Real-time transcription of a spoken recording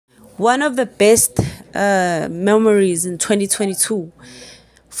One of the best memories in 2022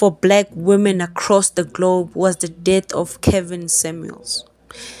 for black women across the globe was the death of Kevin Samuels.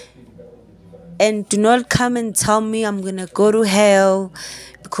 And do not come and tell me I'm gonna go to hell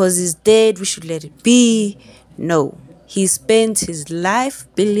because he's dead, we should let it be. No. He spent his life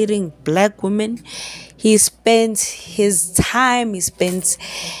belittling black women. He spent his time,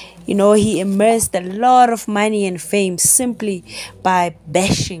 he immersed a lot of money and fame simply by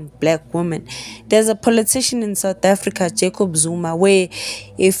bashing black women. There's a politician in South Africa, Jacob Zuma, where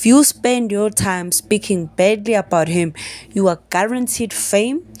if you spend your time speaking badly about him, you are guaranteed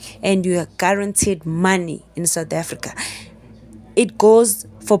fame and you are guaranteed money in South Africa. It goes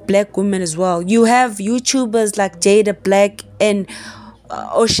for black women as well. You have YouTubers like Jada Black and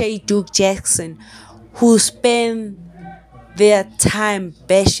O'Shea Duke Jackson who spend their time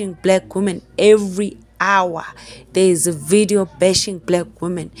bashing black women every hour. There is a video bashing black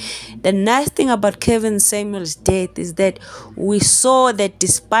women. The nice thing about Kevin Samuel's death is that we saw that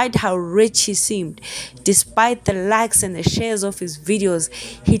despite how rich he seemed, despite the likes and the shares of his videos,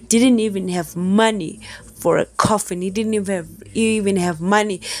 he didn't even have money for a coffin. He didn't even have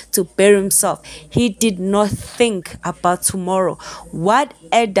money to bury himself. He did not think about tomorrow. What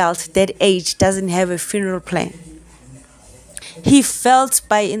adult that age doesn't have a funeral plan? He felt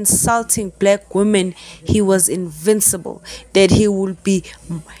by insulting black women he was invincible, that he would be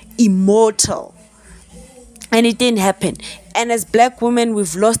immortal. And it didn't happen. And as black women,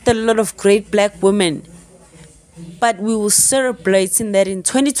 we've lost a lot of great black women. But we will celebrate in that in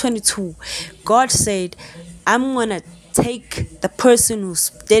 2022, God said, I'm going to take the person who's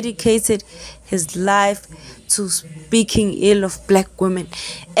dedicated his life to speaking ill of black women.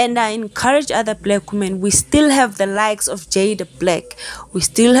 And I encourage other black women. We still have the likes of Jada Black. We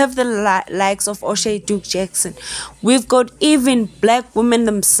still have the likes of O'Shea Duke Jackson. We've got even black women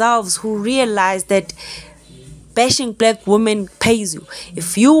themselves who realize that bashing black women pays you.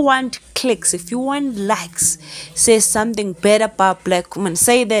 If you want clicks, if you want likes, say something bad about black women.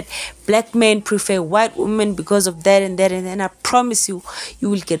 Say that black men prefer white women because of that and that, and then I promise you, you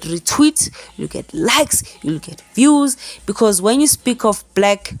will get retweets, you'll get likes, you'll get views. Because when you speak of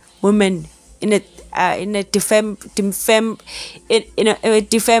black women in a defamatory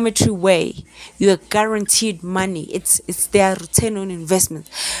way, you are guaranteed money. It's their return on investment.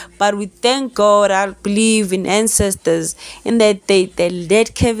 But we thank God, I believe in ancestors, in that they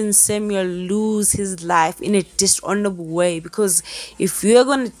let Kevin Samuel lose his life in a dishonorable way. Because if you're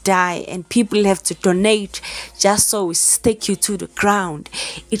gonna die and people have to donate just so we stick you to the ground,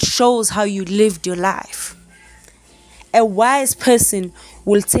 it shows how you lived your life. A wise person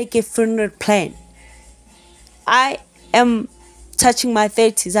will take a funeral plan. I am touching my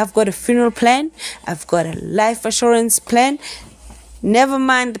 30s. I've got a funeral plan. I've got a life assurance plan. Never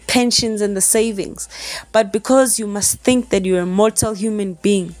mind the pensions and the savings. But because you must think that you're a mortal human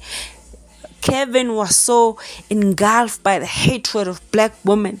being, Kevin was so engulfed by the hatred of black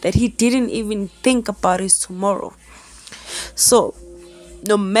women that he didn't even think about his tomorrow. So,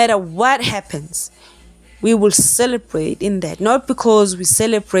 no matter what happens, we will celebrate in that. Not because we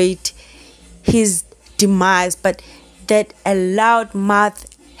celebrate his demise, but that a loud mouth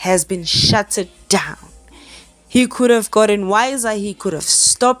has been shuttered down. He could have gotten wiser. He could have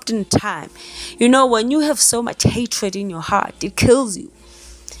stopped in time. You know, when you have so much hatred in your heart, it kills you.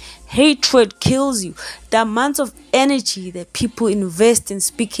 Hatred kills you. The amount of energy that people invest in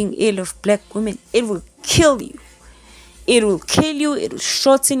speaking ill of black women, it will kill you. It will kill you. It will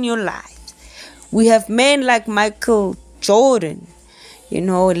shorten your life. We have men like Michael Jordan,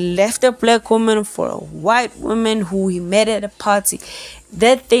 left a black woman for a white woman who he met at a party.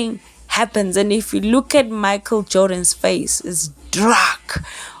 That thing happens. And if you look at Michael Jordan's face, it's dark,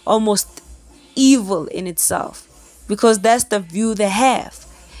 almost evil in itself, because that's the view they have.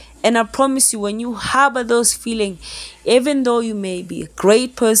 And I promise you, when you harbor those feelings, even though you may be a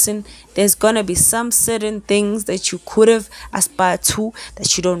great person, there's going to be some certain things that you could have aspired to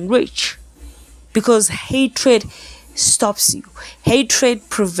that you don't reach. Because hatred stops you. Hatred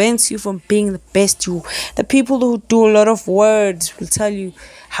prevents you from being the best you. The people who do a lot of words will tell you,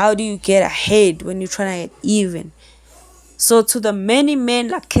 how do you get ahead when you're trying to get even? So to the many men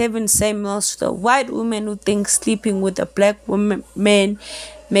like Kevin Samuels, to the white women who think sleeping with a black man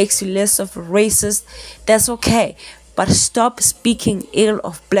makes you less of a racist, that's okay. But stop speaking ill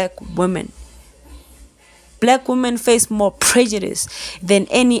of black women. Black women face more prejudice than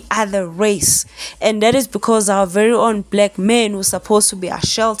any other race. And that is because our very own black men, who are supposed to be our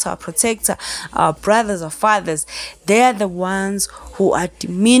shelter, our protector, our brothers, our fathers, they are the ones who are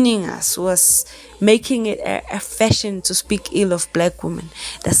demeaning us, who are making it a fashion to speak ill of black women.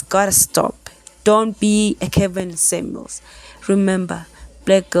 That's gotta stop. Don't be a Kevin Samuels. Remember,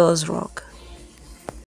 black girls rock.